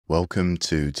Welcome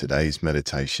to today's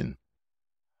meditation.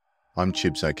 I'm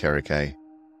Chibs Okereke,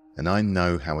 and I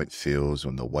know how it feels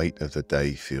when the weight of the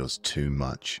day feels too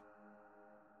much.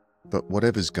 But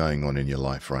whatever's going on in your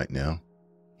life right now,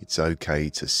 it's okay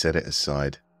to set it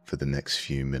aside for the next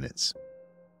few minutes.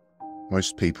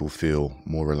 Most people feel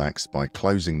more relaxed by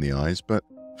closing the eyes, but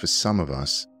for some of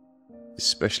us,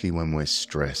 especially when we're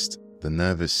stressed, the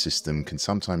nervous system can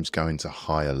sometimes go into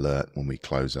high alert when we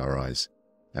close our eyes,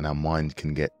 and our mind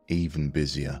can get even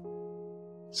busier.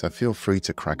 So feel free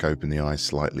to crack open the eyes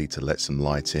slightly to let some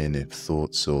light in if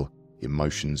thoughts or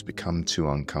emotions become too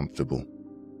uncomfortable.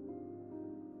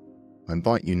 I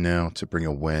invite you now to bring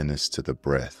awareness to the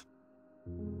breath.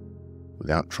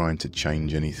 Without trying to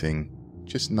change anything,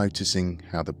 just noticing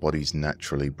how the body's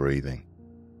naturally breathing.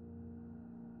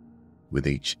 With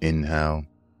each inhale,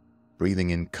 breathing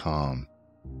in calm,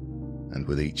 and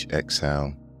with each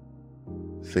exhale,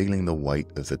 feeling the weight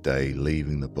of the day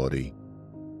leaving the body,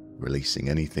 releasing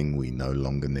anything we no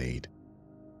longer need.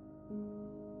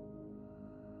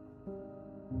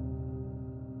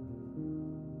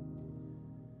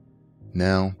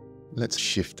 Now, let's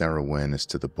shift our awareness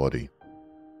to the body.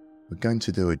 We're going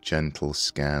to do a gentle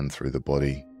scan through the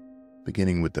body,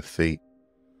 beginning with the feet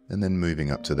and then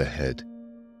moving up to the head.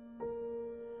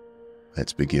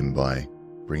 Let's begin by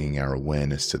bringing our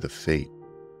awareness to the feet.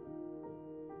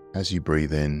 As you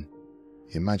breathe in,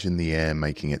 imagine the air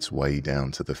making its way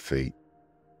down to the feet.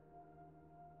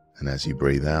 And as you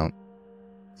breathe out,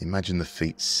 imagine the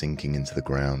feet sinking into the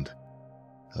ground,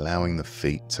 allowing the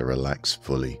feet to relax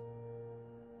fully.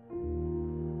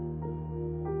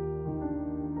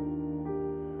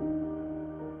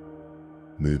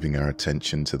 Moving our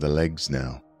attention to the legs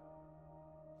now,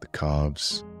 the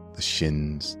calves, the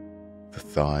shins, the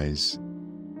thighs.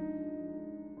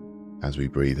 As we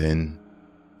breathe in,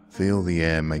 feel the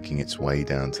air making its way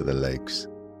down to the legs,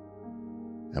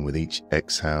 and with each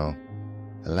exhale,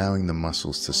 allowing the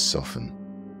muscles to soften.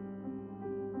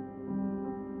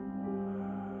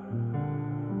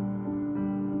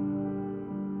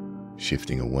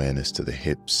 Shifting awareness to the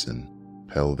hips and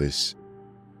pelvis.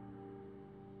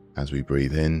 As we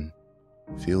breathe in,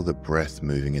 feel the breath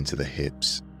moving into the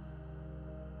hips.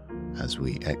 As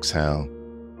we exhale,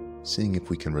 seeing if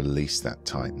we can release that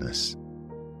tightness,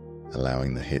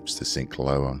 allowing the hips to sink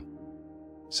lower,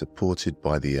 supported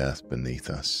by the earth beneath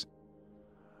us.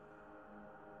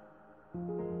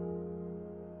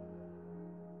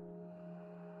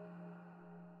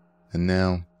 And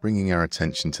now, bringing our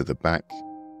attention to the back,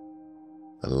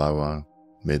 the lower,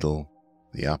 middle,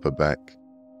 the upper back,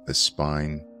 the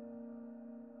spine.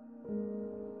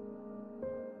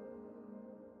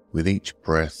 With each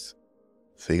breath,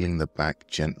 feeling the back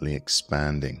gently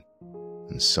expanding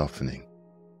and softening,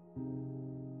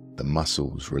 the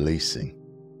muscles releasing.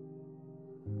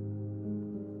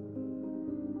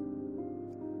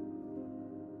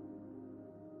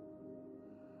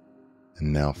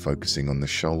 And now focusing on the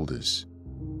shoulders,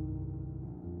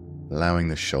 allowing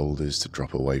the shoulders to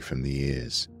drop away from the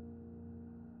ears,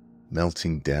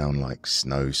 melting down like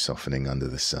snow softening under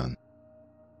the sun.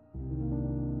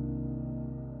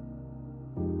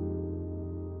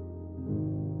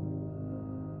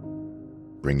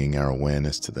 Bringing our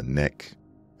awareness to the neck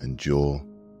and jaw,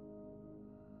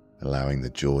 allowing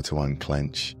the jaw to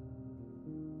unclench,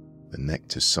 the neck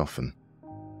to soften,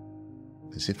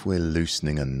 as if we're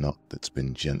loosening a knot that's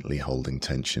been gently holding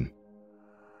tension.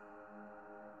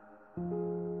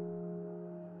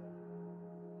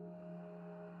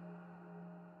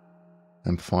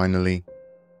 And finally,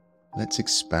 let's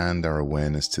expand our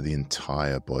awareness to the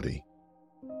entire body,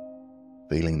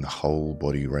 feeling the whole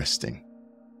body resting,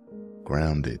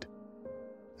 grounded,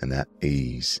 and at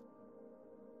ease.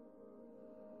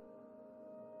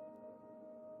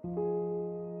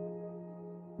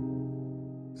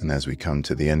 And as we come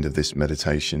to the end of this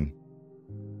meditation,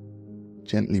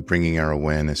 gently bringing our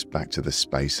awareness back to the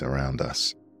space around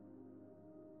us,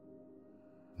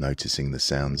 noticing the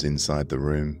sounds inside the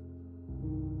room,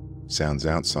 sounds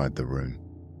outside the room.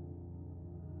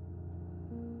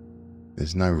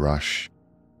 There's no rush.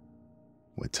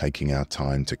 We're taking our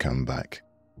time to come back.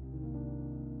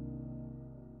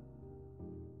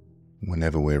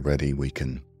 Whenever we're ready, we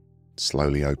can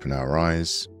slowly open our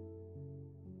eyes,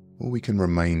 or we can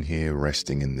remain here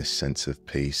resting in this sense of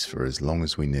peace for as long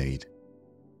as we need.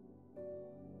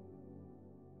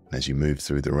 As you move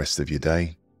through the rest of your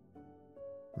day,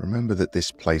 remember that this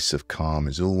place of calm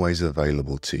is always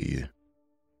available to you.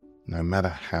 No matter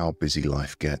how busy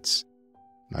life gets,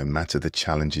 no matter the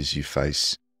challenges you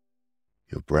face,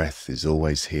 your breath is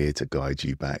always here to guide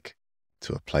you back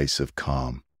to a place of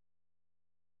calm.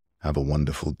 Have a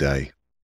wonderful day.